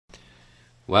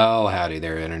Well, howdy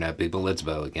there, Internet people. It's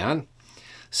Bo again.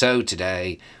 So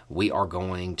today we are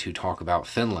going to talk about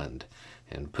Finland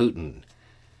and Putin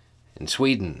and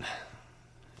Sweden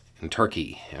and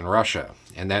Turkey and Russia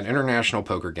and that international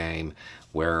poker game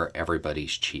where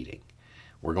everybody's cheating.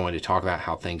 We're going to talk about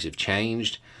how things have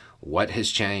changed, what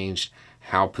has changed,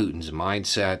 how Putin's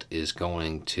mindset is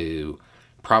going to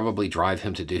probably drive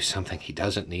him to do something he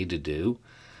doesn't need to do,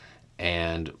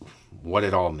 and what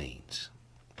it all means.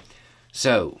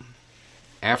 So,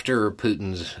 after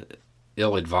Putin's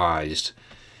ill-advised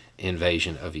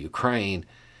invasion of Ukraine,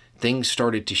 things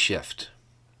started to shift.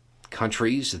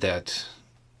 Countries that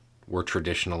were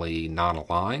traditionally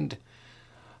non-aligned,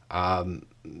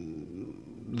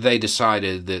 they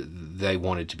decided that they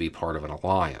wanted to be part of an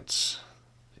alliance,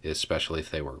 especially if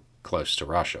they were close to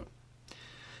Russia.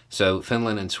 So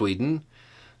Finland and Sweden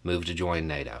moved to join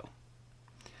NATO.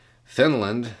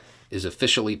 Finland is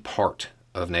officially part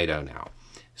of NATO now.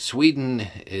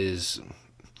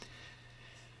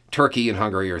 Turkey and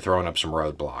Hungary are throwing up some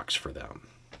roadblocks for them.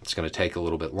 It's going to take a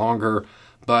little bit longer,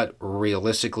 but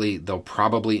realistically, they'll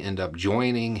probably end up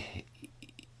joining.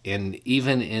 And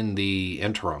even in the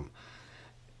interim,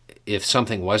 if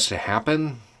something was to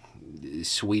happen,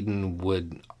 Sweden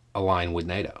would align with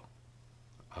NATO.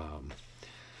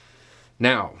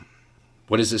 Now,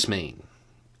 what does this mean?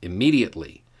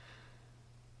 Immediately,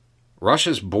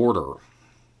 Russia's border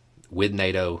with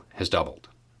NATO has doubled.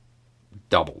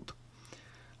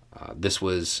 This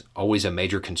was always a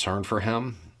major concern for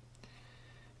him,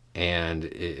 and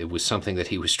it was something that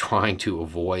he was trying to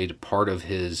avoid. Part of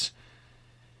his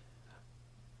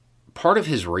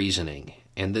reasoning,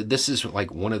 and this is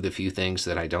like one of the few things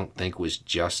that I don't think was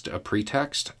just a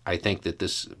pretext. I think that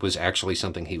this was actually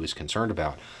something he was concerned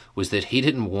about, was that he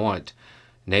didn't want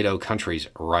NATO countries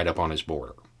right up on his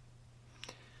border.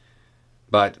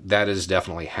 But that is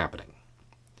definitely happening.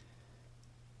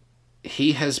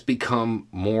 He has become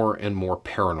more and more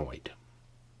paranoid,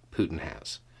 Putin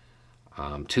has,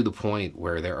 to the point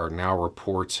where there are now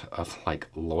reports of like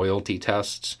loyalty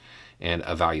tests and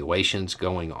evaluations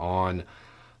going on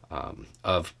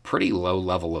of pretty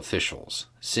low-level officials,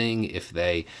 seeing if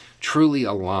they truly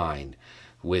align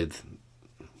with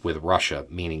Russia,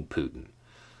 meaning Putin.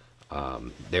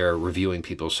 They're reviewing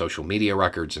people's social media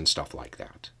records and stuff like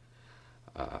that.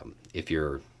 If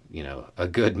you're a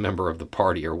good member of the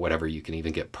party or whatever, you can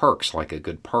even get perks like a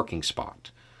good parking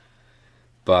spot.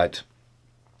 But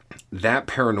that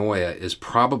paranoia is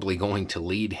probably going to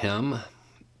lead him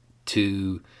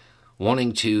to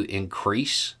wanting to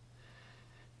increase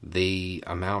the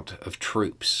amount of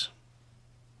troops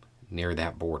near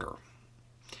that border.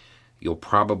 You'll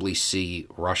probably see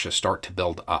Russia start to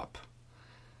build up.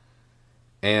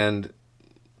 And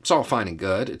it's all fine and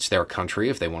good. It's their country.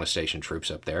 If they want to station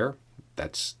troops up there,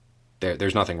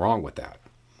 there's nothing wrong with that.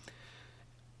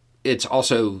 It's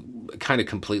also kind of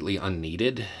completely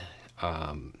unneeded.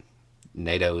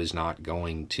 NATO is not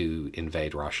going to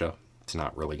invade Russia. It's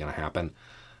not really going to happen.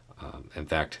 In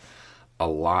fact, a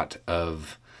lot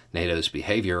of NATO's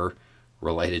behavior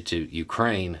related to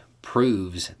Ukraine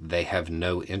proves they have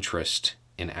no interest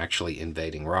in actually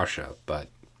invading Russia, but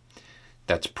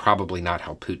that's probably not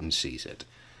how Putin sees it.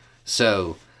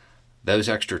 So those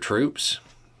extra troops,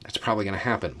 that's probably going to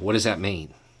happen. What does that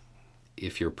mean?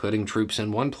 If you're putting troops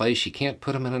in one place, you can't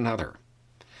put them in another.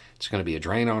 It's going to be a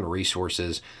drain on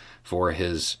resources for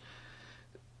his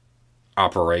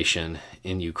operation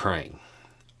in Ukraine.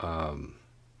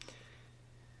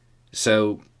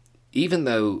 So even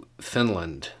though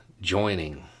Finland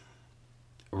joining,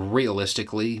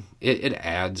 realistically, it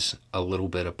adds a little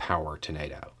bit of power to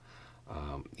NATO.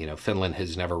 Finland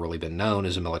has never really been known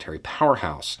as a military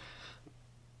powerhouse,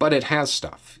 but it has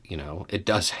stuff. It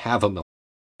does have a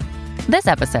military. This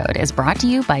episode is brought to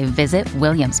you by Visit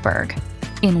Williamsburg.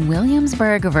 In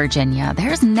Williamsburg, Virginia,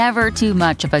 there's never too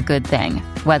much of a good thing.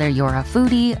 Whether you're a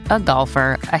foodie, a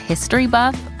golfer, a history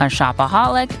buff, a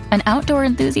shopaholic, an outdoor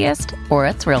enthusiast, or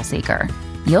a thrill seeker,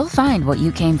 you'll find what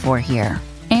you came for here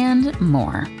and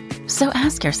more. So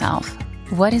ask yourself,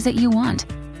 what is it you want?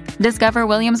 Discover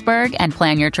Williamsburg and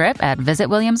plan your trip at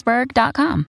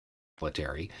visitwilliamsburg.com.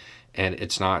 And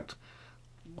it's not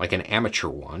like an amateur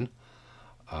one.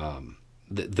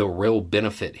 The real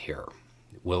benefit here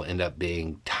will end up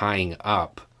being tying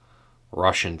up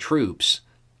Russian troops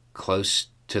close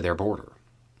to their border.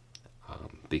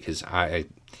 Because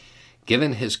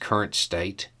given his current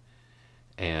state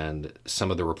and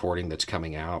some of the reporting that's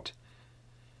coming out,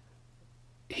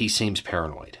 he seems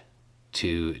paranoid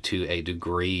to a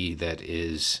degree that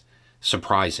is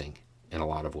surprising in a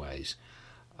lot of ways.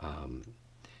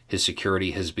 His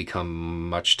security has become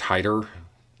much tighter.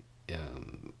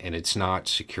 And it's not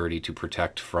security to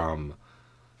protect from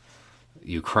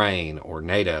Ukraine or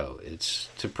NATO. It's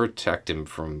to protect him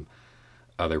from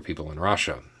other people in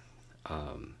Russia.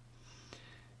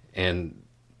 And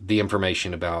the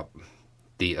information about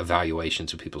the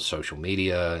evaluations of people's social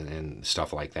media and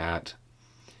stuff like that,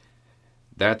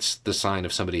 that's the sign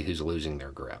of somebody who's losing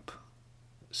their grip.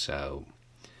 So,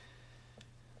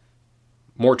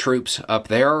 more troops up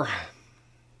there,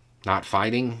 not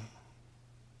fighting,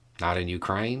 not in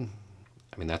Ukraine.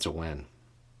 I mean, that's a win.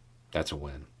 That's a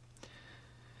win.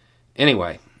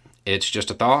 Anyway, it's just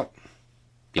a thought.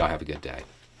 Y'all have a good day.